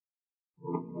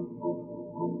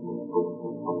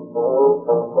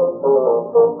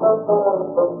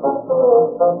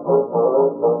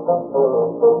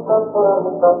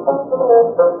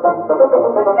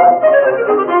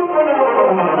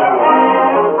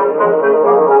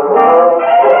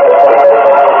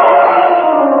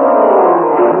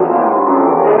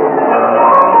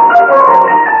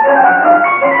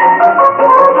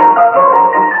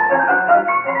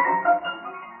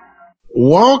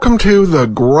Welcome to the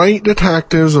Great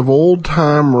Detectives of Old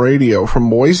Time Radio. From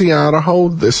Boise, Idaho,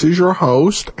 this is your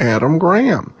host, Adam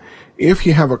Graham. If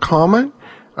you have a comment,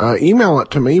 email it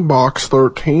to me,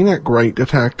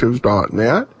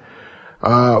 box13@greatdetectives.net.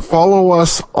 Follow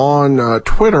us on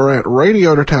Twitter at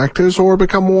Radio Detectives, or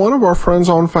become one of our friends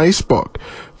on Facebook,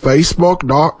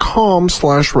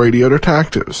 facebook.com/Radio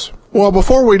Detectives. Well,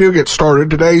 before we do get started,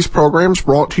 today's program is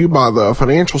brought to you by the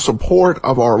financial support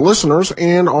of our listeners,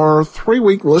 and our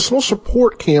 3-week listener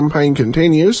support campaign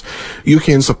continues. You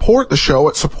can support the show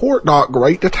at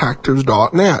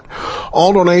support.greatdetectives.net.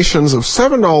 All donations of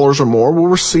 $7 or more will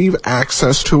receive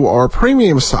access to our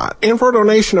premium site, and for a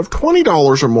donation of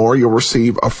 $20 or more, you'll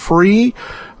receive a free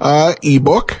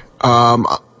ebook.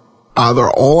 Either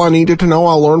All I Needed to Know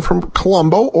I Learned from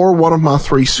Columbo, or one of my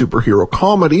 3 superhero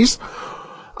comedies.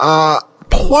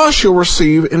 Plus, you'll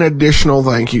receive an additional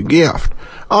thank you gift.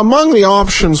 Among the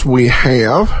options we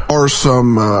have are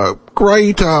some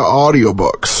great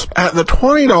audiobooks. At the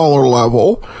 $20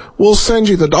 level, we'll send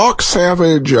you the Doc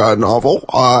Savage novel,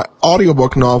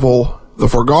 audiobook novel, The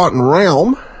Forgotten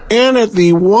Realm. And at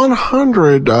the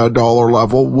 $100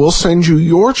 level, we'll send you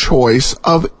your choice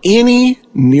of any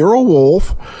Nero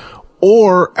Wolfe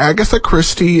or Agatha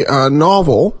Christie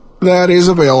novel that is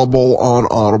available on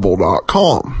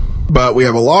audible.com. But we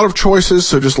have a lot of choices,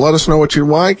 so just let us know what you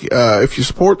like if you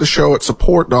support the show at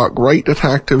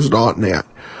support.greatdetectives.net.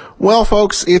 Well,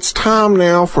 folks, it's time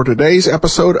now for today's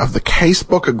episode of the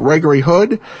Casebook of Gregory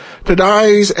Hood.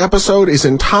 Today's episode is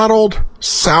entitled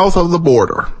South of the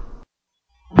Border.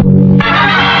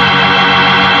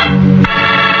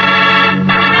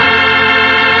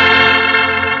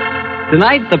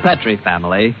 Tonight, the Petrie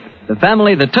family, the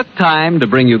family that took time to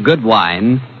bring you good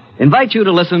wine, invite you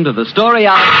to listen to the story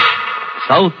of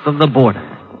South of the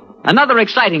Border. Another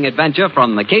exciting adventure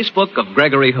from the Casebook of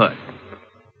Gregory Hood.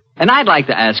 And I'd like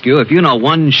to ask you if you know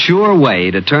one sure way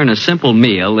to turn a simple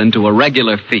meal into a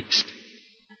regular feast.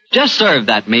 Just serve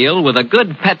that meal with a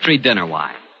good Petrie dinner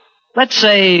wine. Let's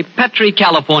say Petrie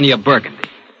California Burgundy.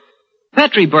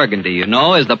 Petrie Burgundy, you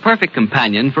know, is the perfect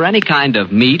companion for any kind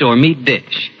of meat or meat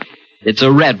dish. It's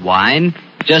a red wine,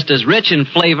 just as rich in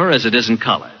flavor as it is in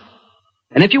color.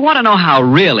 And if you want to know how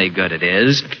really good it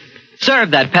is, serve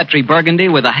that Petrie Burgundy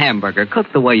with a hamburger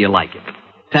cooked the way you like it.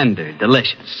 Tender,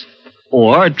 delicious.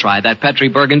 Or try that Petrie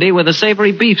Burgundy with a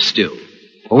savory beef stew,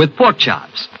 or with pork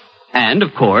chops. And,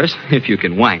 of course, if you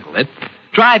can wangle it,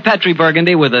 try Petrie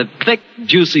Burgundy with a thick,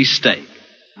 juicy steak.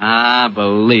 Ah,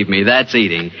 believe me, that's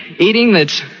eating. Eating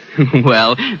that's,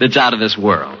 well, that's out of this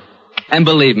world. And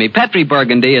believe me, Petrie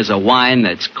Burgundy is a wine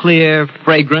that's clear,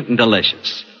 fragrant, and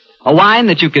delicious. A wine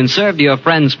that you can serve to your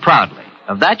friends proudly.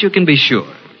 Of that you can be sure.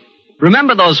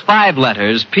 Remember those 5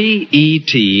 letters,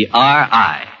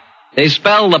 P-E-T-R-I. They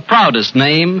spell the proudest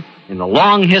name in the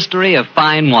long history of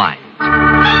fine wines.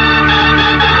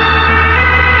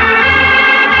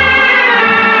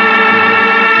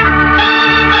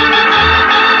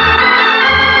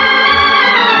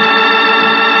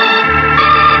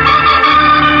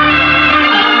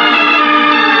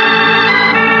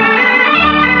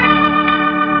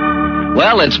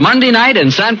 Well, it's Monday night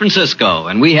in San Francisco,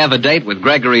 and we have a date with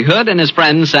Gregory Hood and his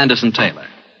friend Sanderson Taylor.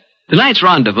 Tonight's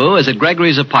rendezvous is at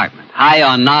Gregory's apartment, high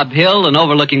on Nob Hill and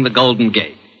overlooking the Golden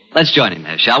Gate. Let's join him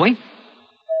there, shall we?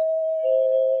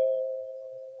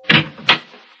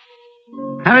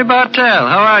 Harry Bartell,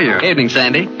 how are you? Evening,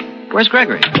 Sandy. Where's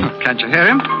Gregory? Can't you hear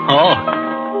him? Oh.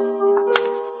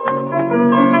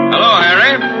 Hello,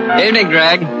 Harry. Evening,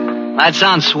 Greg. That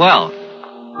sounds swell.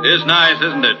 Is nice,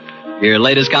 isn't it? Your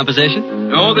latest composition?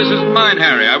 No, this isn't mine,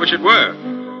 Harry. I wish it were.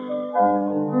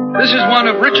 This is one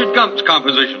of Richard Gump's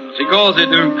compositions. He calls it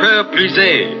Un Cœur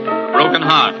Brisé, Broken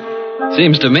Heart.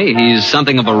 Seems to me he's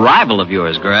something of a rival of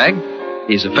yours, Greg.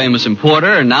 He's a famous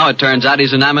importer, and now it turns out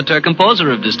he's an amateur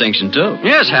composer of distinction, too.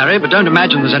 Yes, Harry, but don't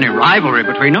imagine there's any rivalry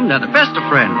between them. They're the best of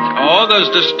friends. Oh, there's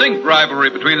distinct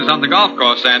rivalry between us on the golf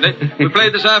course, Sandy. We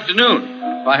played this afternoon.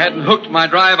 If I hadn't hooked my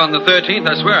drive on the 13th,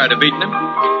 I swear I'd have beaten him.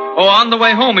 Oh, on the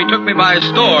way home, he took me by his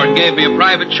store and gave me a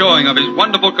private showing of his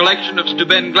wonderful collection of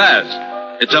Steuben glass.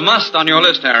 It's a must on your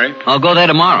list, Harry. I'll go there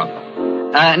tomorrow.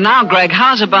 Now, Greg,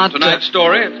 how's about... Tonight's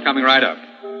story, it's coming right up.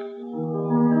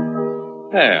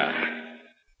 There.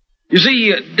 You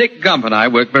see, Dick Gump and I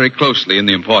work very closely in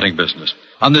the importing business.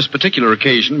 On this particular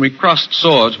occasion, we crossed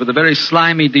swords with a very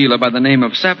slimy dealer by the name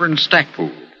of Severin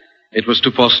Stackpool. It was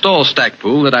to forestall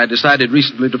Stackpool that I decided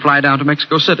recently to fly down to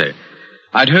Mexico City.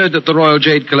 I'd heard that the Royal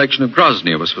Jade collection of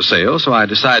Grosvenor was for sale, so I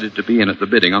decided to be in at the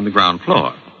bidding on the ground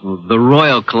floor. Well, the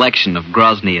Royal Collection of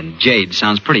Grosvenor and Jade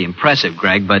sounds pretty impressive,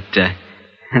 Greg, but,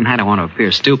 and I don't want to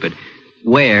appear stupid.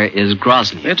 Where is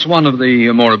Grosvenor? It's one of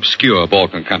the more obscure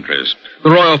Balkan countries. The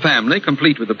royal family,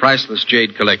 complete with the priceless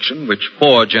jade collection, which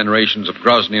 4 generations of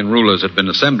Grosnian rulers had been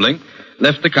assembling,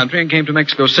 left the country and came to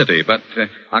Mexico City, but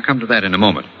I'll come to that in a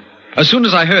moment. As soon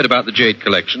as I heard about the jade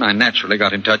collection, I naturally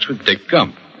got in touch with Dick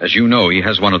Gump. As you know, he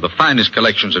has one of the finest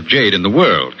collections of jade in the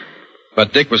world.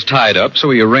 But Dick was tied up, so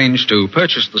he arranged to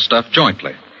purchase the stuff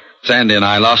jointly. Sandy and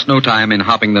I lost no time in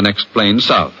hopping the next plane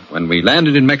south. When we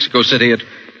landed in Mexico City, it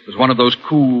was one of those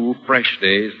cool, fresh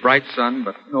days, bright sun,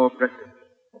 but no oppressive.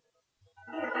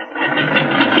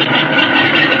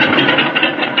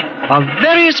 A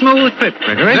very smooth trip,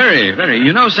 Gregory. Very, very.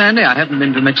 You know, Sandy, I haven't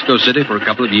been to Mexico City for a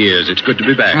couple of years. It's good to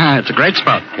be back. It's a great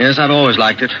spot. Yes, I've always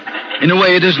liked it. In a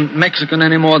way, it isn't Mexican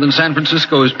any more than San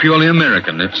Francisco is purely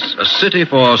American. It's a city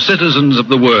for citizens of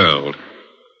the world.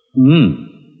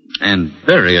 And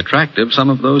very attractive some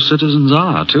of those citizens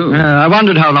are, too. I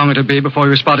wondered how long it would be before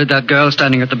you spotted that girl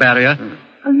standing at the barrier.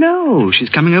 Hello, she's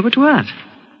coming over to us.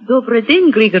 Добрый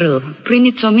день, Gregory.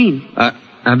 Принято min.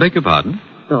 I beg your pardon?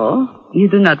 So, you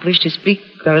do not wish to speak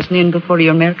Grosnian before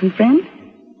your American friend?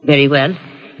 Very well.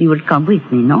 You will come with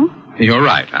me, no? You're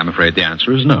right. I'm afraid the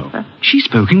answer is no. She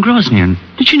spoke in Grosnian.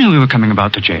 Did she know we were coming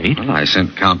about the jade? Well, I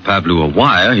sent Count Pavlu a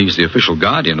wire. He's the official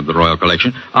guardian of the royal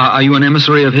collection. Are you an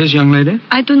emissary of his, young lady?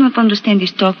 I do not understand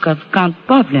this talk of Count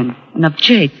Pavlin and of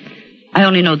jade. I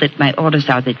only know that my orders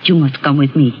are that you must come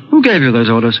with me. Who gave you those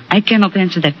orders? I cannot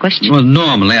answer that question. Well,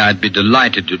 normally I'd be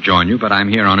delighted to join you, but I'm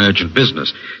here on urgent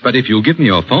business. But if you'll give me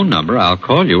your phone number, I'll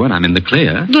call you when I'm in the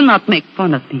clear. Do not make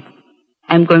fun of me.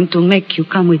 I'm going to make you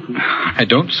come with me. I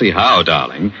don't see how,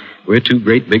 darling. We're 2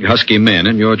 great big husky men,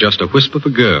 and you're just a wisp of a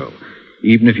girl.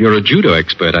 Even if you're a judo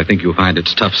expert, I think you'll find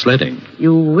it's tough sledding.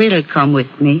 You will come with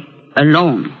me,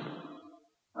 alone.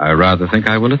 I rather think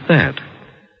I will at that.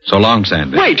 So long,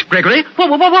 Sandy. Wait, Gregory. What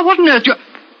on earth?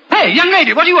 Hey, young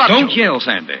lady, what are you up to? Don't yell,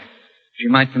 Sandy. She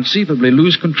might conceivably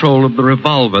lose control of the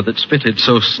revolver that's fitted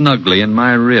so snugly in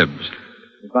my ribs.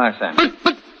 Goodbye, Sandy.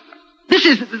 But this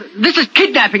is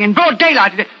kidnapping in broad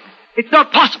daylight. It's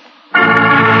not possible.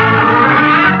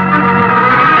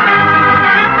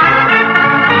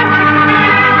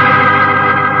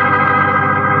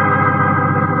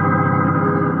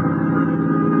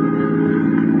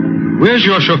 Where's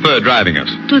your chauffeur driving us?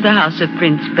 To the house of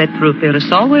Prince Petru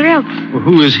Firasol. Where else? Well,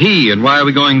 who is he, and why are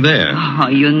we going there? Oh,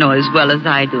 you know as well as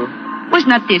I do. Was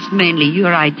not this mainly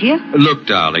your idea? Look,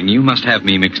 darling, you must have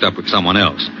me mixed up with someone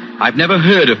else. I've never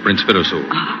heard of Prince Firasol.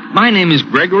 My name is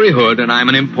Gregory Hood, and I'm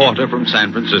an importer from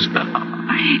San Francisco.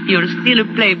 You're still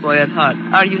a playboy at heart,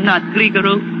 are you not,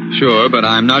 Gregory? Sure, but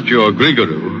I'm not your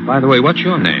Gregory. By the way, what's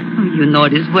your name? Oh, you know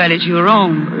it as well as your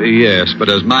own. Yes, but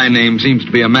as my name seems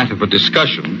to be a matter for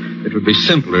discussion, it would be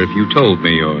simpler if you told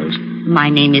me yours. My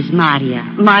name is Maria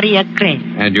Crest.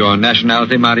 And your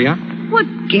nationality, Maria? What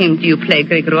game do you play,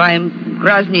 Gregory? I am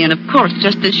Grosnian, of course,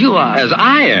 just as you are. As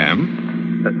I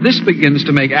am? This begins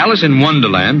to make Alice in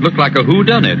Wonderland look like a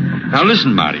whodunit. Now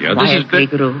listen, Maria, this is...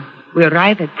 Gregory. We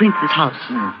arrive at Prince's house.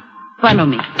 Follow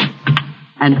me.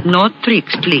 And no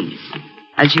tricks, please.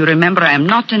 As you remember, I am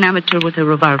not an amateur with a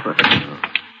revolver.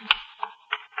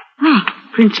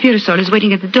 Prince Firasol is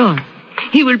waiting at the door.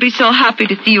 He will be so happy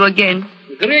to see you again.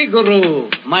 Gregory,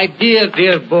 my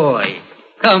dear boy.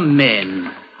 Come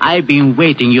in. I've been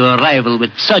waiting your arrival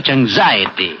with such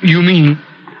anxiety. You mean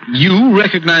you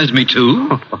recognized me too?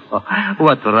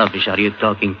 What rubbish are you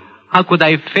talking? How could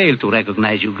I fail to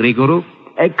recognize you, Gregory?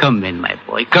 Come in, my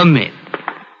boy, come in.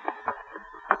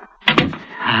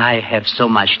 I have so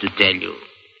much to tell you.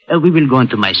 We will go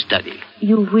into my study.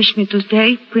 You wish me to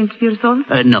stay, Prince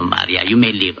Firasol? No, Maria, you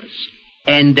may leave us.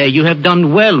 And you have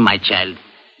done well, my child.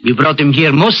 You brought him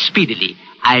here most speedily.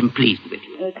 I am pleased with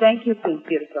you. Thank you, Prince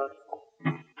Firasol.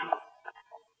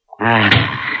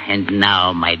 And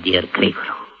now, my dear Gregory,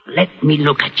 let me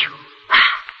look at you.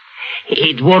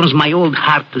 It warms my old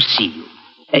heart to see you.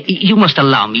 You must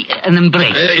allow me an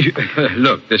embrace.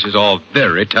 Look, this is all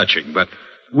very touching, but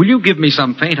will you give me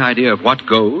some faint idea of what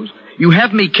goes? You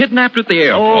have me kidnapped at the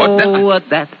airport. Oh,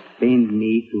 that pains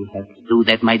me to have to do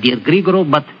that, my dear Gregory,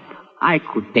 but I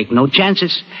could take no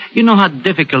chances. You know how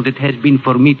difficult it has been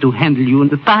for me to handle you in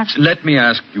the past. Let me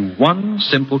ask you one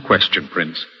simple question,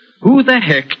 Prince. Who the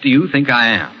heck do you think I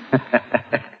am?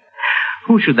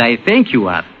 Who should I think you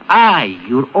are? I,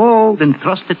 your old and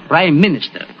trusted Prime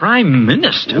Minister. Prime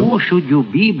Minister? Who should you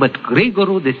be but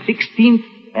Gregory the 16th,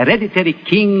 hereditary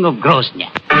king of Grozny?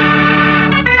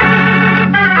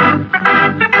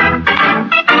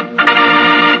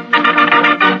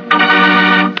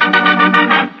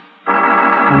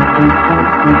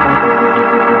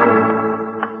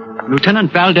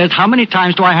 Lieutenant Valdez, how many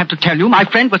times do I have to tell you my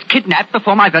friend was kidnapped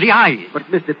before my very eyes? But,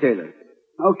 Mr. Taylor,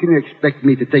 how can you expect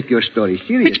me to take your story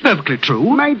seriously? It's perfectly true.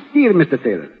 My dear Mr.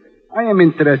 Taylor, I am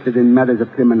interested in matters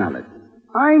of criminality.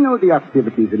 I know the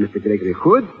activities of Mr. Gregory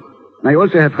Hood. I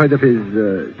also have heard of his,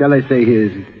 shall I say,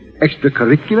 his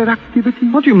extracurricular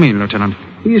activities. What do you mean, Lieutenant?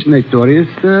 He is notorious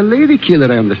lady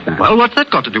killer, I understand. Well, what's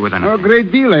that got to do with anything? A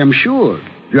great deal, I am sure.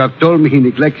 You have told me he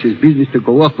neglects his business to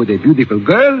go off with a beautiful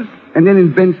girl and then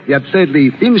invents the absurdly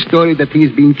thin story that he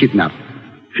is being kidnapped.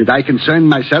 Should I concern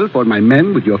myself or my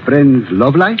men with your friend's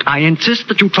love life? I insist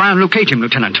that you try and locate him,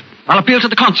 Lieutenant. I'll appeal to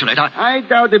the consulate. I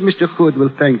doubt if Mr. Hood will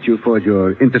thank you for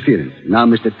your interference. Now,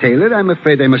 Mr. Taylor, I'm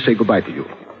afraid I must say goodbye to you.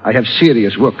 I have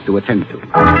serious work to attend to.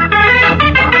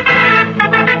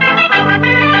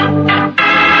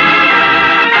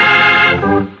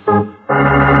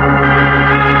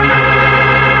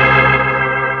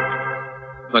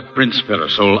 But, Prince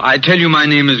Parasol, I tell you my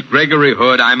name is Gregory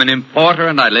Hood. I'm an importer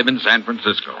and I live in San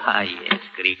Francisco. Ah, yes,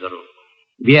 Gregory.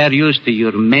 We are used to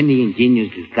your many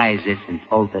ingenious disguises and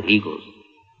alter egos.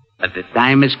 But the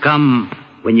time has come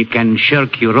when you can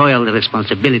shirk your royal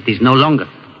responsibilities no longer.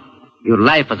 Your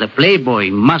life as a playboy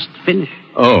must finish.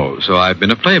 Oh, so I've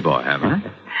been a playboy, have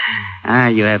I?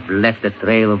 You have left a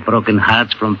trail of broken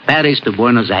hearts from Paris to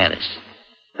Buenos Aires.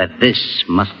 But this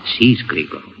must cease,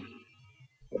 Gregory.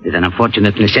 It is an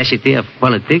unfortunate necessity of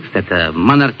politics that a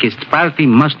monarchist party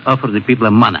must offer the people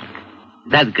a monarch.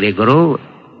 That, Gregory,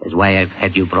 is why I've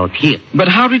had you brought here. But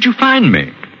how did you find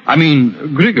me? I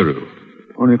mean, Gregory.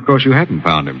 Only, of course, you hadn't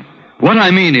found him. What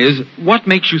I mean is, what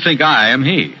makes you think I am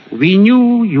he? We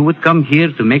knew you would come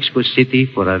here to Mexico City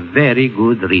for a very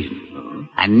good reason.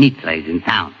 Anitra is in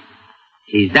town.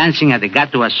 She's dancing at the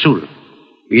Gato Azul.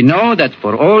 We know that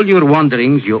for all your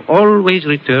wanderings, you always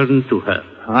return to her.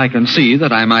 I can see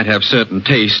that I might have certain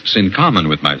tastes in common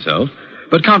with myself.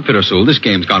 But, Count Pirasul, this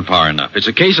game's gone far enough. It's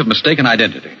a case of mistaken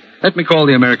identity. Let me call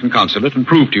the American consulate and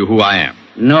prove to you who I am.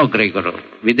 No, Gregory.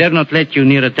 We dare not let you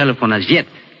near a telephone as yet.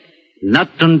 Not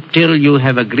until you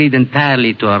have agreed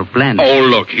entirely to our plan. Oh,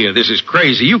 look here. This is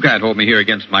crazy. You can't hold me here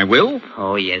against my will.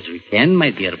 Oh, yes, we can, my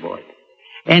dear boy.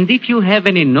 And if you have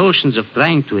any notions of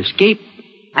trying to escape,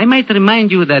 I might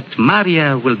remind you that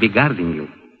Maria will be guarding you.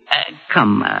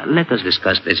 Come, let us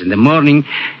discuss this in the morning.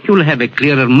 You'll have a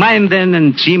clearer mind then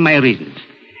and see my reasons.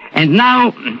 And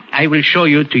now, I will show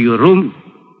you to your room.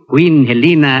 Queen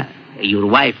Helena, your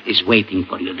wife, is waiting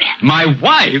for you there. My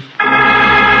wife?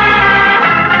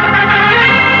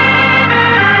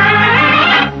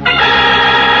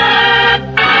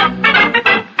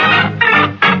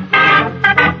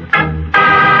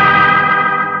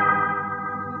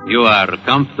 You are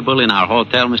comfortable in our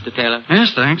hotel, Mr. Taylor?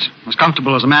 Yes, thanks. As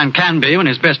comfortable as a man can be when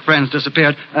his best friends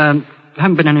disappeared.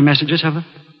 Haven't been any messages, have there?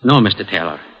 No, Mr.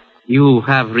 Taylor. You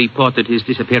have reported his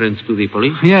disappearance to the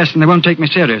police? Yes, and they won't take me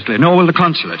seriously, nor will the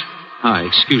consulate.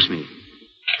 Excuse me.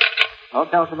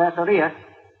 Hotel Cerveceria,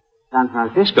 San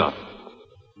Francisco.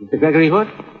 Mr. Gregory Hood?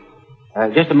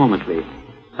 Just a moment, please.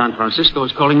 San Francisco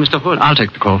is calling Mr. Hood. I'll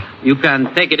take the call. You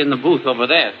can take it in the booth over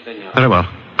there, senor. Very well.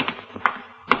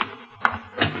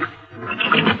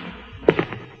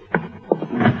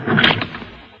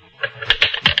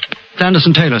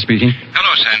 Anderson Taylor speaking.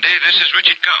 Hello, Sandy. This is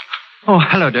Richard Gump. Oh,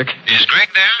 hello, Dick. Is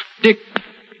Greg there? Dick,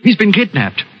 he's been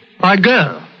kidnapped. By a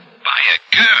girl. By a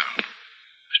girl?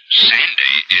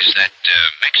 Sandy, is that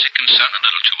Mexican sun a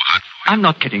little too hot for you? I'm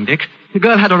not kidding, Dick. The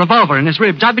girl had a revolver in his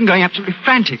ribs. I've been going absolutely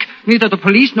frantic. Neither the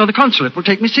police nor the consulate will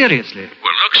take me seriously.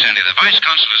 Well, look, Sandy, the vice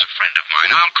consul is a friend of mine.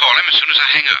 I'll call him as soon as I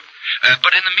hang up.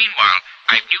 But in the meanwhile,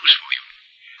 I've news for you.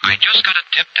 I just got a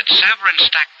tip that Severin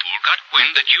Stackpool got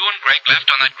wind that you and Greg left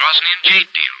on that Grozny and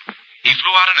Jade deal. He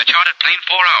flew out in a chartered plane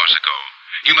 4 hours ago.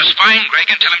 You must find Greg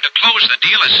and tell him to close the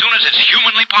deal as soon as it's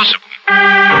humanly possible.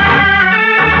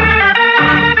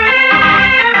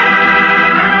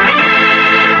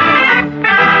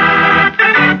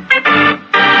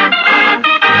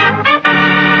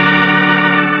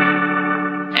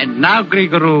 And now,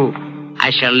 Gregory, I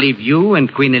shall leave you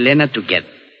and Queen Helena together.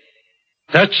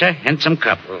 Such a handsome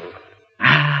couple.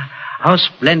 How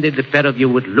splendid the pair of you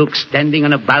would look standing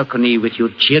on a balcony with your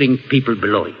cheering people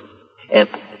below you.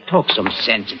 Talk some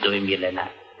sense into him, Helena.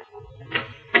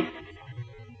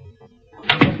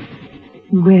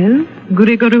 Well,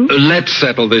 Gregory? Let's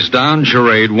settle this down,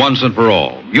 charade, once and for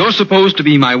all. You're supposed to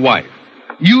be my wife.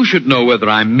 You should know whether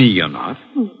I'm me or not.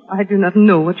 I do not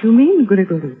know what you mean,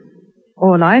 Gregory.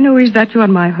 All I know is that you are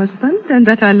my husband and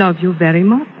that I love you very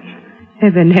much.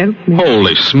 Heaven help me.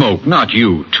 Holy smoke, not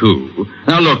you, too.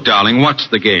 Now look, darling, what's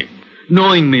the game?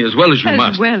 Knowing me as well as you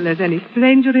must. As well as any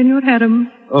stranger in your harem.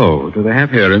 Oh, do they have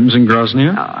harems in Grozny?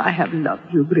 Oh, I have loved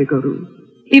you, Gregory.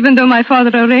 Even though my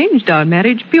father arranged our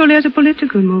marriage purely as a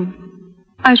political move.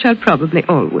 I shall probably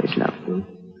always love you.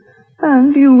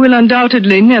 And you will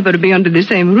undoubtedly never be under the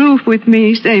same roof with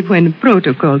me, save when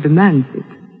protocol demands it.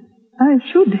 I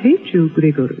should hate you,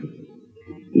 Gregory.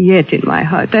 Yet in my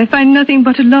heart I find nothing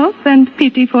but love and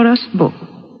pity for us both.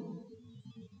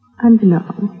 And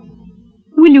now,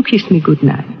 will you kiss me good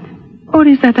night? Or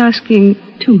is that asking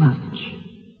too much?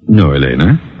 No,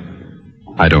 Elena.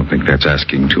 I don't think that's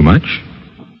asking too much.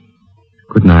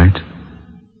 Good night.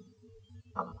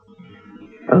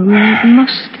 Oh,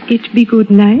 must it be good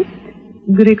night,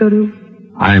 Gregory?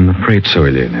 I'm afraid so,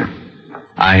 Elena.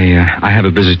 I have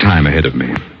a busy time ahead of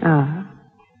me. Ah.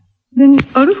 Then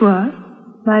au revoir,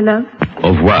 my love.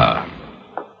 Au revoir.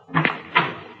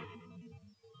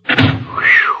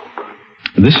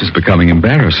 This is becoming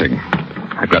embarrassing.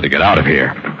 I've got to get out of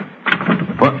here.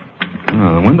 What?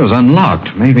 Oh, the window's unlocked.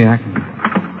 Maybe I can...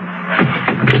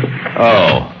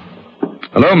 Oh.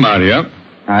 Hello, Maria.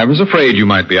 I was afraid you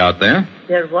might be out there.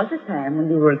 There was a time when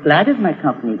you were glad of my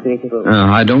company, Gregory.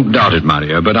 I don't doubt it,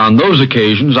 Maria, but on those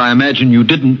occasions, I imagine you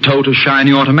didn't tote a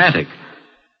shiny automatic.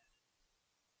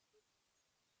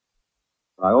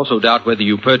 I also doubt whether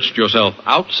you perched yourself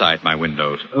outside my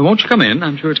windows. Won't you come in?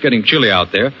 I'm sure it's getting chilly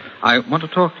out there. I want to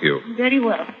talk to you. Very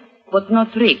well, but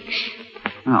not rich.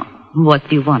 Oh, what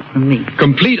do you want from me?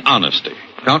 Complete honesty.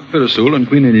 Count Firusul and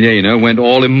Queen Elena went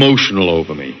all emotional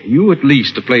over me. You at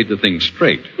least have played the thing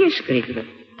straight. Yes, Gregory.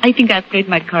 I think I've played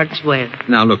my cards well.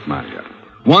 Now, look, Maria.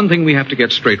 One thing we have to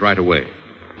get straight right away.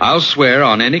 I'll swear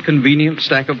on any convenient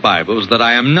stack of Bibles that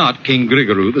I am not King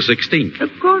Gregory the 16th.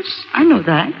 Of course, I know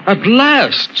that. At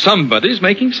last, somebody's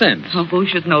making sense. Oh, who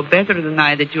should know better than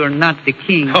I that you are not the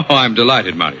king? Oh, I'm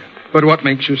delighted, Maria. But what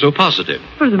makes you so positive?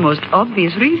 For the most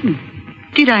obvious reason.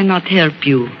 Did I not help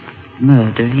you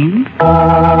murder him?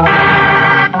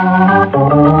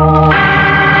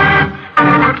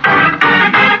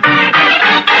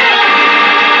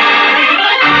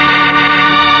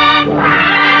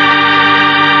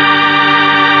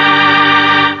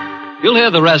 You'll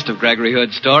hear the rest of Gregory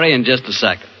Hood's story in just a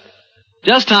second.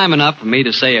 Just time enough for me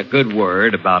to say a good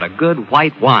word about a good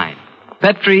white wine.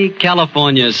 Petri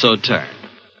California Sauterne.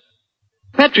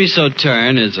 Petri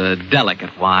Sauterne is a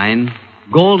delicate wine,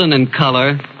 golden in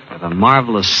color, with a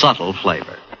marvelous subtle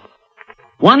flavor.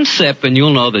 One sip and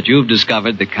you'll know that you've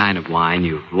discovered the kind of wine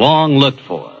you've long looked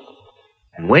for.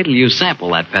 And wait till you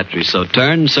sample that Petri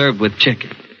Sauterne served with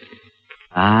chicken.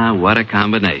 Ah, what a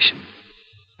combination.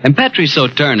 And Petri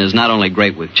Sauterne is not only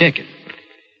great with chicken,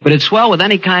 but it's swell with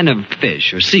any kind of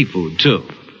fish or seafood, too.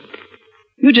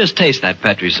 You just taste that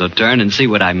Petri Sauterne and see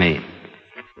what I mean.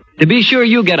 To be sure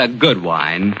you get a good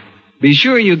wine, be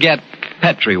sure you get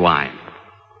Petri wine.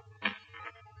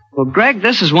 Well, Greg,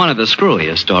 this is one of the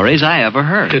screwiest stories I ever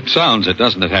heard. It sounds it,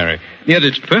 doesn't it, Harry? Yet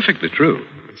it's perfectly true.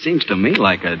 It seems to me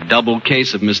like a double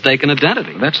case of mistaken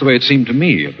identity. That's the way it seemed to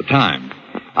me at the time.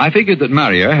 I figured that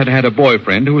Maria had had a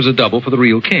boyfriend who was a double for the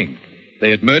real king.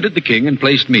 They had murdered the king and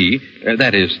placed me,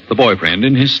 that is, the boyfriend,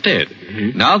 in his stead.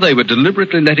 Mm-hmm. Now they were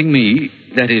deliberately letting me,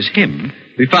 that is, him,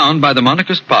 be found by the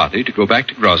monarchist party to go back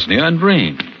to Grozny and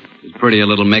reign. As pretty a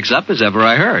little mix-up as ever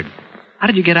I heard. How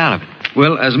did you get out of it?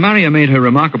 Well, as Maria made her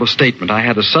remarkable statement, I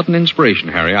had a sudden inspiration,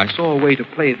 Harry. I saw a way to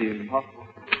play the impossible.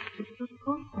 Of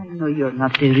course I know you're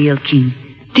not the real king.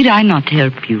 Did I not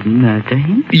help you murder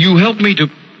him? You helped me to...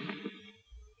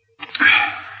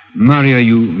 Maria,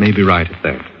 you may be right at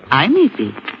that. I may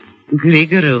be.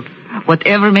 Gregory,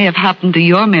 whatever may have happened to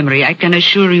your memory, I can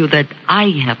assure you that I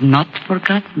have not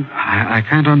forgotten. I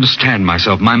can't understand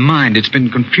myself. My mind, it's been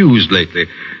confused lately.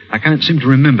 I can't seem to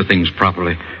remember things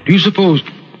properly. Do you suppose...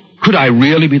 Could I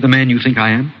really be the man you think I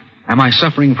am? Am I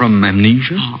suffering from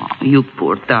amnesia? Oh, you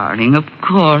poor darling, of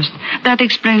course. That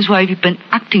explains why you've been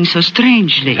acting so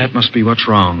strangely. That must be what's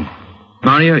wrong.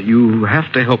 Maria, you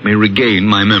have to help me regain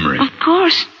my memory. Of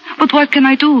course. But what can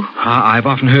I do? I've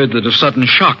often heard that a sudden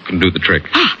shock can do the trick.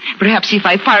 Perhaps if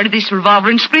I fired this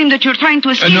revolver and screamed that you're trying to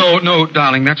escape... No,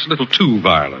 darling, that's a little too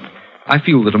violent. I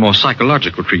feel that a more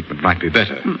psychological treatment might be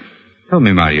better. Tell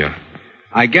me, Maria,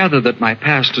 I gather that my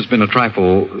past has been a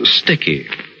trifle sticky.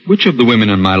 Which of the women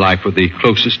in my life were the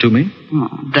closest to me? Oh,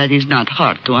 that is not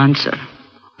hard to answer.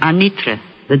 Anitra,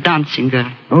 the dancing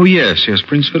girl. Oh, yes.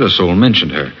 Prince Fiddlesole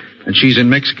mentioned her. And she's in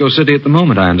Mexico City at the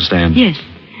moment, I understand. Yes.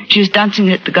 She's dancing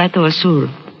at the Gato Azul.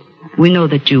 We know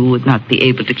that you would not be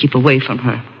able to keep away from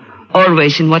her.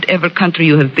 Always, in whatever country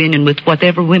you have been and with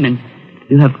whatever women,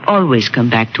 you have always come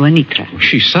back to Anitra.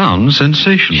 She sounds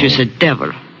sensational. She's a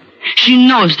devil. She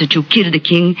knows that you killed the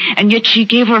king, and yet she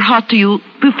gave her heart to you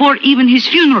before even his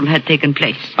funeral had taken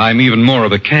place. I'm even more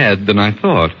of a cad than I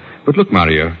thought. But look,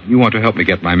 Maria, you want to help me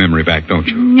get my memory back, don't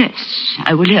you? Yes,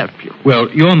 I will help you. Well,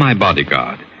 you're my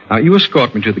bodyguard. Now, you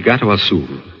escort me to the Gato Azul,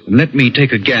 and let me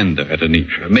take a gander at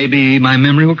Anitra. Maybe my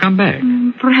memory will come back.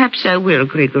 Perhaps I will,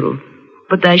 Gregory.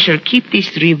 But I shall keep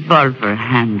this revolver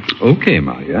handy. Okay,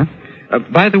 Maria.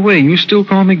 By the way, you still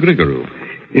call me Gregory.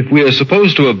 If we are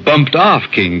supposed to have bumped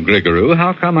off King Gregory,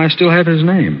 how come I still have his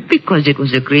name? Because it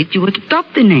was agreed you would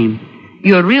adopt the name.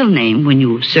 Your real name, when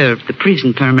you served the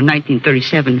prison term in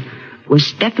 1937, was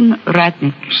Stefan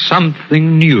Radnik.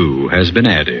 Something new has been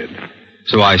added.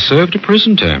 So I served a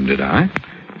prison term, did I?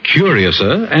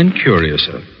 Curiouser and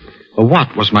curiouser.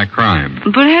 What was my crime?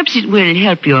 Perhaps it will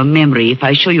help your memory if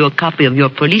I show you a copy of your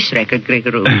police record,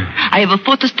 Gregory. I have a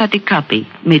photostatic copy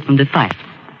made from the file.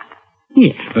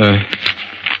 Here.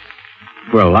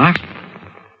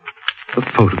 The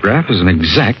photograph is an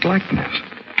exact likeness.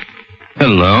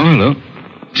 Hello.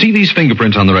 See these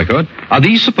fingerprints on the record? Are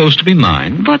these supposed to be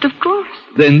mine? But of course.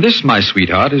 Then this, my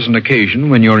sweetheart, is an occasion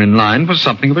when you're in line for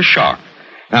something of a shock.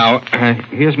 Now,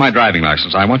 here's my driving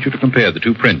license. I want you to compare the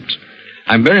two prints.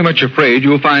 I'm very much afraid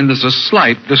you'll find there's a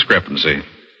slight discrepancy.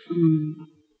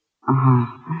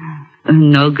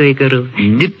 No,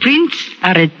 Gregory. The prints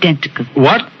are identical.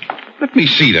 What? Let me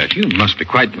see that. You must be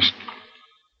quite...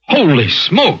 Holy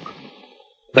smoke!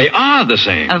 They are the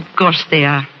same. Of course they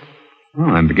are. Oh,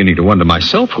 I'm beginning to wonder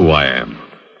myself who I am.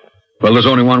 Well, there's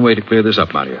only one way to clear this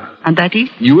up, Maria. And that is?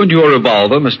 You and your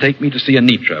revolver must take me to see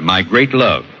Anitra, my great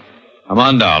love. Come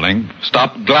on, darling.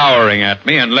 Stop glowering at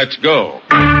me and let's go.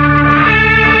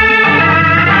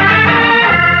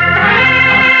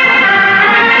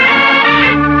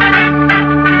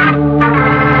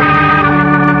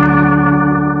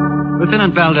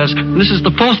 Lieutenant Valdez, this is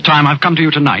the fourth time I've come to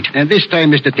you tonight. And this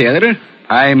time, Mr. Taylor,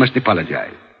 I must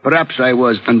apologize. Perhaps I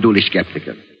was unduly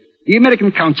skeptical. The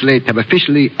American consulate have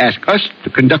officially asked us to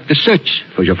conduct a search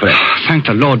for your friend. Thank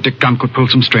the Lord Dick Gump could pull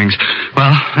some strings.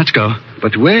 Well, let's go.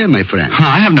 But where, my friend?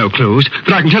 I have no clues,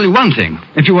 but I can tell you one thing.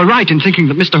 If you were right in thinking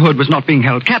that Mr. Hood was not being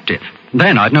held captive,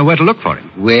 then I'd know where to look for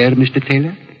him. Where, Mr.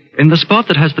 Taylor? In the spot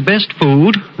that has the best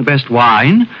food, the best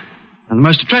wine, and the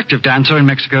most attractive dancer in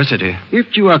Mexico City.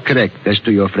 If you are correct as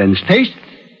to your friend's taste,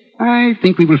 I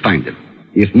think we will find him.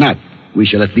 If not, we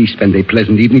shall at least spend a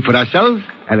pleasant evening for ourselves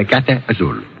at the Gato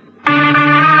Azul.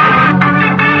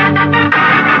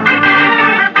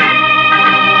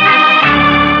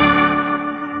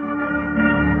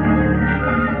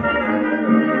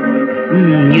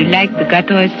 You like the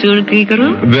Gato Azul,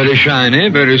 Gregory? Very shiny,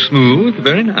 very smooth,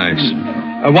 very nice.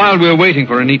 While we're waiting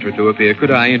for Anitra to appear,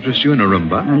 could I interest you in a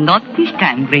rumba? Not this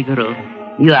time, Gregory.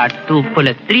 You are too full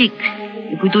of tricks.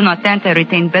 If we do not dance, I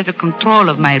retain better control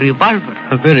of my revolver.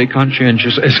 A very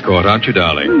conscientious escort, aren't you,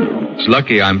 darling? It's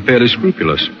lucky I'm fairly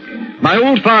scrupulous. My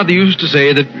old father used to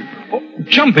say that... Oh,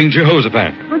 jumping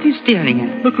Jehoshaphat. What are you staring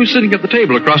at? Look who's sitting at the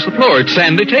table across the floor. It's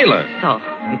Sandy Taylor. So,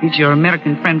 it is your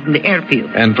American friend from the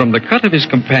airfield. And from the cut of his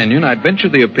companion, I'd venture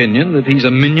the opinion that he's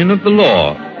a minion of the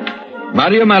law.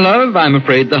 Maria, my love, I'm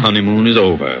afraid the honeymoon is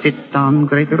over. Sit down,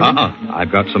 Gregory.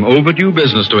 I've got some overdue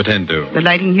business to attend to. The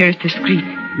lighting here is discreet,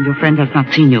 and your friend has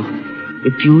not seen you.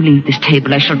 If you leave this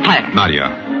table, I shall fire.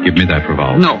 Maria, give me that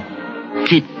revolver. No.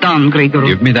 Sit down, Gregory.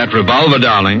 Give me that revolver,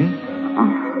 darling.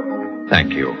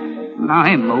 Thank you.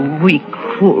 I'm a weak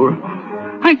fool.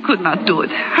 I could not do it.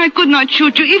 I could not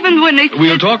shoot you, even when they...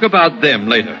 We'll talk about them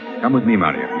later. Come with me,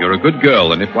 Maria. You're a good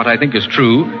girl, and if what I think is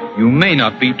true, you may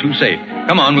not be too safe.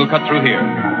 Come on, we'll cut through here.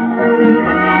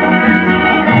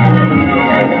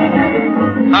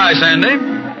 Hi, Sandy.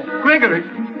 Gregory.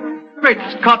 Great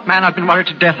Scott, man, I've been worried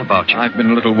to death about you. I've been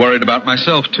a little worried about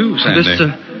myself, too, Sandy.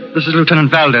 This is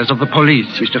Lieutenant Valdez of the police.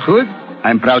 Mr. Hood,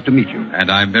 I'm proud to meet you. And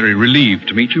I'm very relieved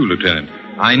to meet you, Lieutenant.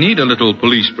 I need a little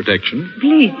police protection.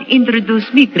 Please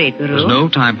introduce me, Gregory. There's no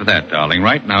time for that, darling.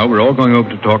 Right now, we're all going over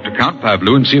to talk to Count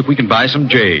Pablo and see if we can buy some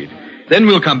jade. Then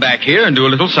we'll come back here and do a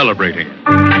little celebrating.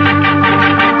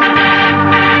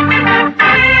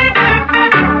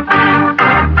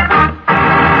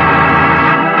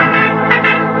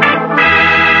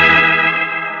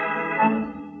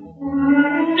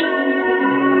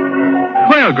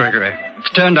 Well, Gregory,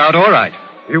 it's turned out all right.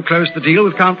 You closed the deal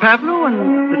with Count Pavlo,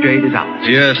 and the jade is ours.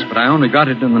 Yes, but I only got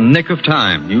it in the nick of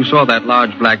time. You saw that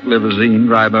large black limousine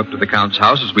drive up to the Count's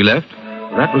house as we left.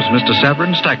 That was Mr.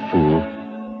 Severin Stackpool.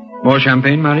 More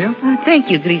champagne, Maria?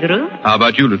 Thank you, Gregory. How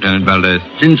about you, Lieutenant Valdez?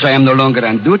 Since I am no longer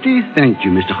on duty, thank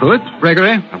you, Mr. Hood.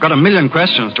 Gregory, I've got a million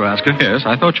questions to ask you. Yes,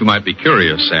 I thought you might be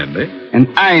curious, Sandy. And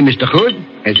I, Mr. Hood,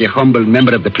 as a humble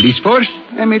member of the police force,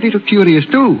 am a little curious,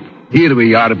 too. Here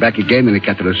we are back again in the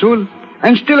Capital Azul,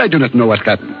 and still I do not know what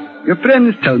happened. Your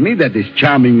friends tell me that this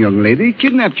charming young lady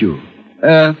kidnapped you.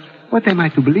 What am I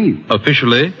to believe?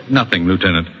 Officially, nothing,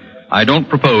 Lieutenant. I don't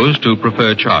propose to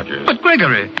prefer charges. But,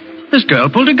 Gregory, this girl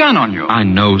pulled a gun on you. I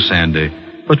know, Sandy,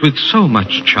 but with so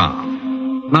much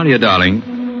charm. Maria, darling,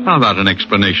 how about an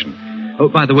explanation? Oh,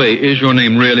 by the way, is your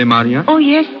name really Maria? Oh,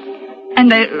 yes.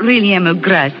 And I really am a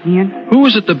Grasnian. Who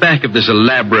was at the back of this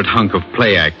elaborate hunk of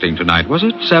play acting tonight? Was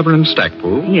it Severin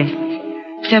Stackpool? Yes.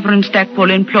 Severin Stackpool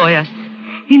employ us.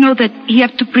 You know that he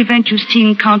have to prevent you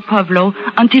seeing Count Pavlo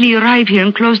until he arrive here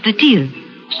and close the deal.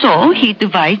 So he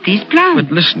devised these plans.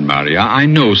 But listen, Maria, I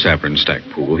know Severin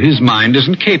Stackpool. His mind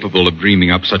isn't capable of dreaming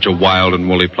up such a wild and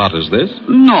woolly plot as this.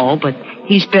 No, but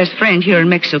his best friend here in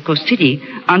Mexico City,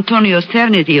 Antonio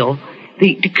Cernidio,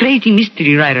 the crazy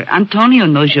mystery writer. Antonio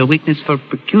knows your weakness for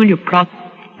peculiar plots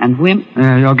and whim.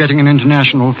 You're getting an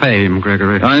international fame,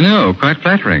 Gregory. I know, quite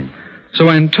flattering. So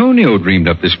Antonio dreamed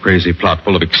up this crazy plot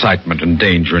full of excitement and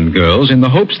danger and girls in the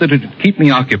hopes that it'd keep me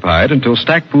occupied until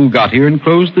Stackpool got here and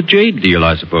closed the jade deal,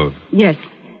 I suppose. Yes.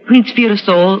 Prince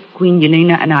Firasol, Queen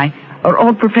Yelena, and I are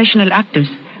all professional actors.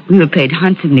 We were paid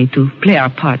handsomely to play our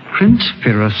part. Prince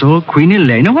Firasol, Queen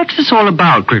Elena? What's this all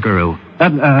about, Gregory?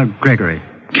 Gregory.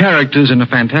 Characters in a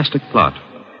fantastic plot.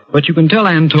 But you can tell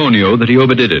Antonio that he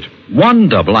overdid it. One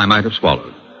double I might have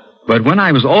swallowed. But when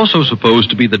I was also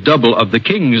supposed to be the double of the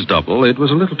king's double, it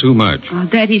was a little too much. Oh,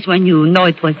 that is when you know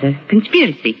it was a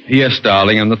conspiracy. Yes,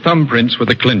 darling, and the thumbprints were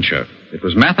the clincher. It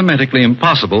was mathematically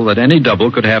impossible that any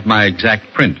double could have my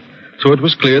exact print. So it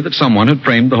was clear that someone had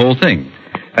framed the whole thing.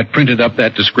 Had printed up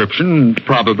that description,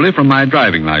 probably from my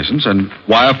driving license, and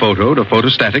wire photoed a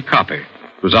photostatic copy.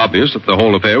 It was obvious that the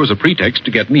whole affair was a pretext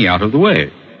to get me out of the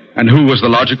way. And who was the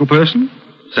logical person?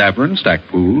 Severin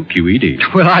Stackpool,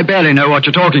 QED. Well, I barely know what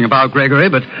you're talking about, Gregory,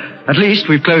 but at least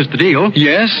we've closed the deal.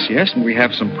 Yes, and we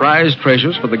have some prized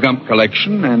treasures for the Gump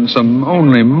collection and some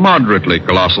only moderately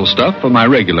colossal stuff for my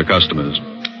regular customers.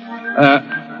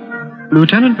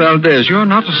 Lieutenant Valdez, you're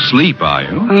not asleep, are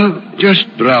you? Just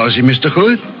drowsy, Mr.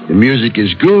 Hood. The music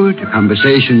is good, the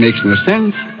conversation makes no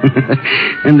sense,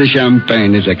 and the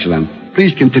champagne is excellent.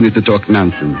 Please continue to talk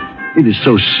nonsense. It is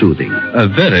so soothing. A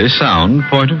very sound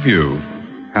point of view.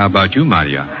 How about you,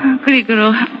 Maria? Gregory,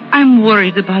 I'm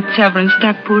worried about Severin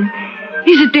Stackpool.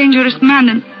 He's a dangerous man,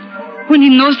 and when he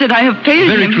knows that I have failed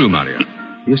him... Very true, Maria.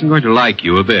 He isn't going to like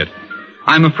you a bit.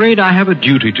 I'm afraid I have a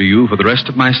duty to you for the rest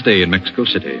of my stay in Mexico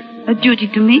City. A duty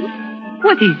to me?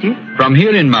 What is it? From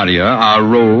here in, Maria, our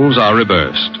roles are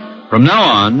reversed. From now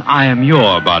on, I am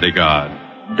your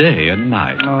bodyguard, day and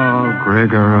night. Oh,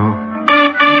 Gregory.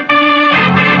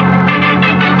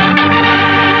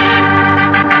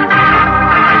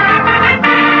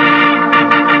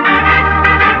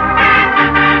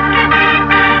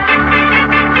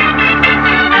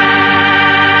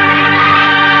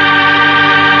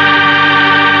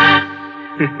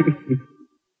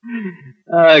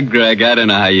 Greg, I don't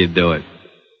know how you do it.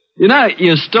 You know,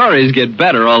 your stories get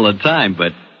better all the time,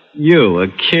 but you, a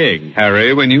king.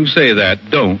 Harry, when you say that,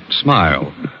 don't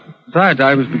smile. Besides,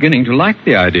 I was beginning to like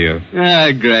the idea.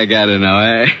 Greg, I don't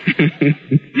know.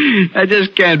 I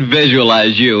just can't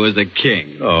visualize you as a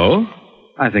king. Oh?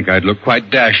 I think I'd look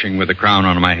quite dashing with a crown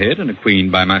on my head and a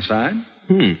queen by my side.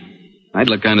 I'd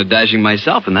look kind of dashing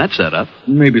myself in that setup.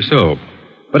 Maybe so.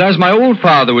 But as my old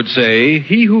father would say,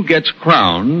 he who gets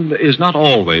crowned is not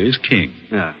always king.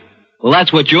 Yeah. Well,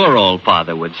 that's what your old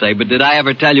father would say, but did I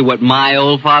ever tell you what my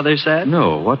old father said?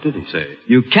 No, what did he say?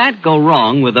 You can't go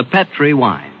wrong with a Petri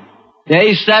wine. Yeah,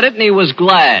 he said it and he was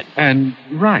glad. And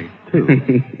right, too.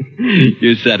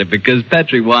 You said it because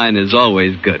Petri wine is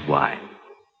always good wine.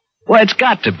 Well, it's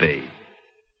got to be.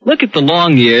 Look at the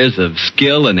long years of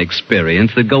skill and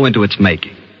experience that go into its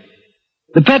making.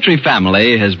 The Petri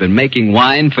family has been making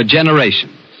wine for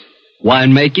generations.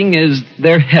 Winemaking is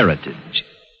their heritage.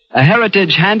 A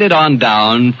heritage handed on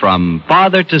down from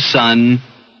father to son,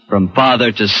 from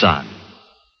father to son.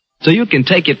 So you can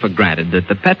take it for granted that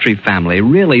the Petri family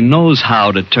really knows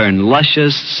how to turn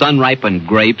luscious, sun-ripened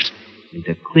grapes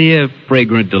into clear,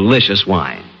 fragrant, delicious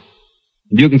wine.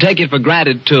 You can take it for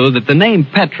granted, too, that the name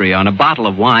Petri on a bottle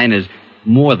of wine is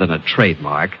more than a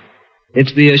trademark.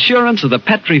 It's the assurance of the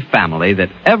Petri family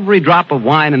that every drop of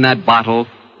wine in that bottle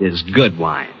is good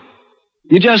wine.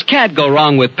 You just can't go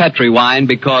wrong with Petri wine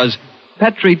because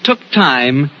Petri took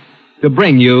time to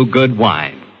bring you good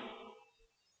wine.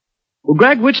 Well,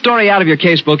 Greg, which story out of your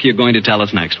casebook are you going to tell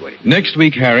us next week? Next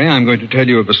week, Harry, I'm going to tell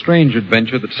you of a strange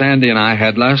adventure that Sandy and I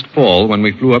had last fall when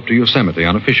we flew up to Yosemite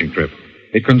on a fishing trip.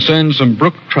 It concerns some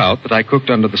brook trout that I cooked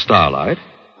under the starlight,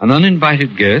 an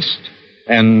uninvited guest,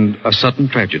 and a sudden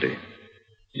tragedy.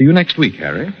 See you next week,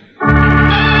 Harry.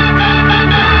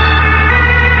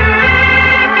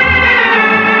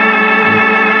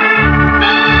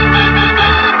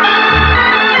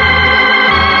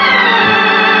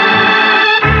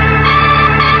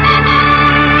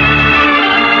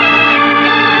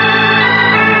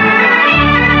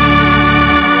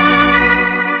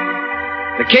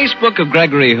 The Casebook of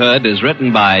Gregory Hood is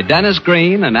written by Dennis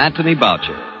Green and Anthony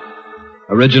Boucher.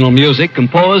 Original music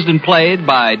composed and played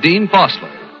by Dean Fossler.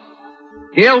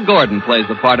 Gail Gordon plays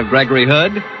the part of Gregory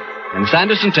Hood, and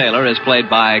Sanderson Taylor is played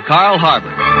by Carl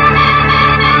Harbert.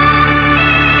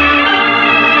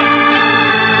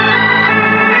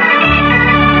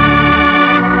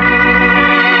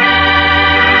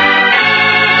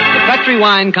 The Petri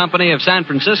Wine Company of San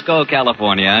Francisco,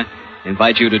 California,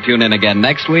 invite you to tune in again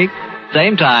next week.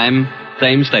 Same time,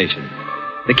 same station.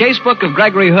 The Casebook of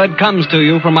Gregory Hood comes to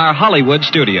you from our Hollywood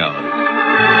studio.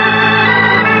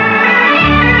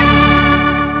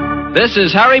 This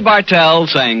is Harry Bartell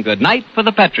saying goodnight for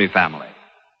the Petri family.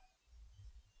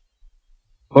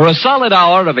 For a solid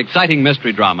hour of exciting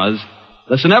mystery dramas,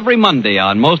 listen every Monday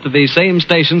on most of these same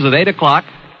stations at 8 o'clock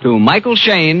to Michael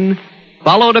Shayne,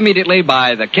 followed immediately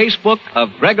by The Casebook of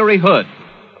Gregory Hood.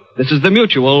 This is the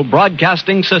Mutual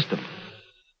Broadcasting System.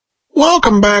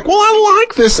 Welcome back. Well, I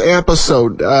like this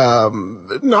episode.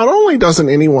 Not only doesn't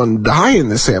anyone die in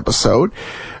this episode,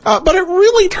 but it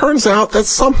really turns out that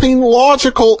something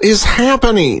logical is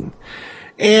happening.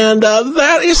 And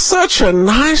that is such a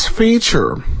nice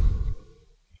feature.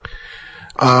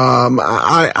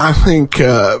 I think,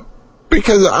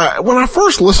 because when I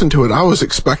first listened to it, I was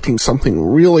expecting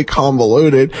something really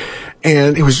convoluted,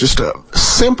 and it was just a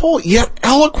simple yet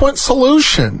eloquent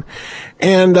solution.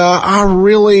 And I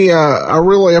really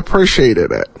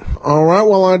appreciated it. All right.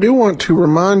 Well, I do want to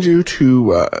remind you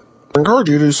to encourage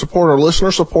you to support our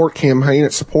listener support campaign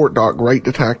at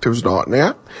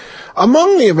support.greatdetectives.net.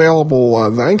 Among the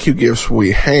available thank you gifts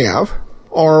we have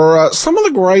are some of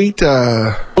the great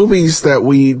movies that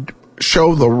we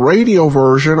show the radio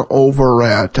version over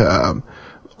at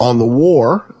On the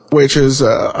War, which is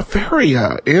a very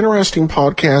interesting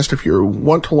podcast if you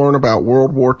want to learn about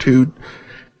World War II.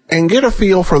 And get a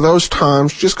feel for those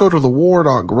times, just go to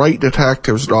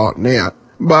thewar.greatdetectives.net.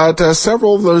 But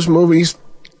several of those movies,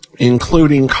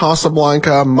 including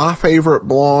Casablanca, My Favorite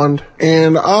Blonde,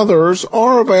 and others,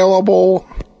 are available.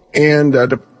 And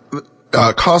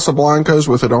Casablanca's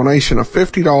with a donation of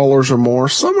 $50 or more.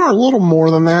 Some are a little more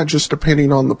than that, just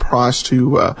depending on the price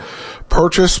to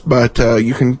purchase. But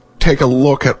you can take a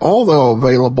look at all the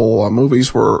available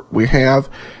movies we have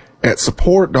at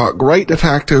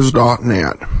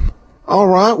support.greatdetectives.net. All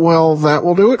right, well, that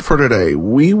will do it for today.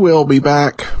 We will be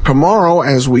back tomorrow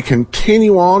as we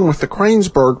continue on with the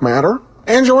Cranesburg matter.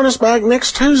 And join us back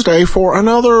next Tuesday for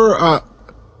another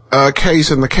case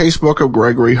in the Casebook of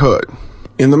Gregory Hood.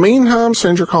 In the meantime,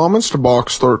 send your comments to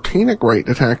box 13 at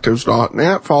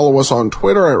greatdetectives.net. Follow us on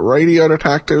Twitter at Radio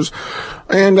Detectives.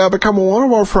 And become one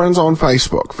of our friends on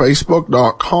Facebook,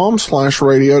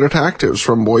 facebook.com/Radio Detectives.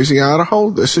 From Boise, Idaho,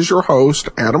 this is your host,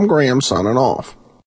 Adam Graham, signing off.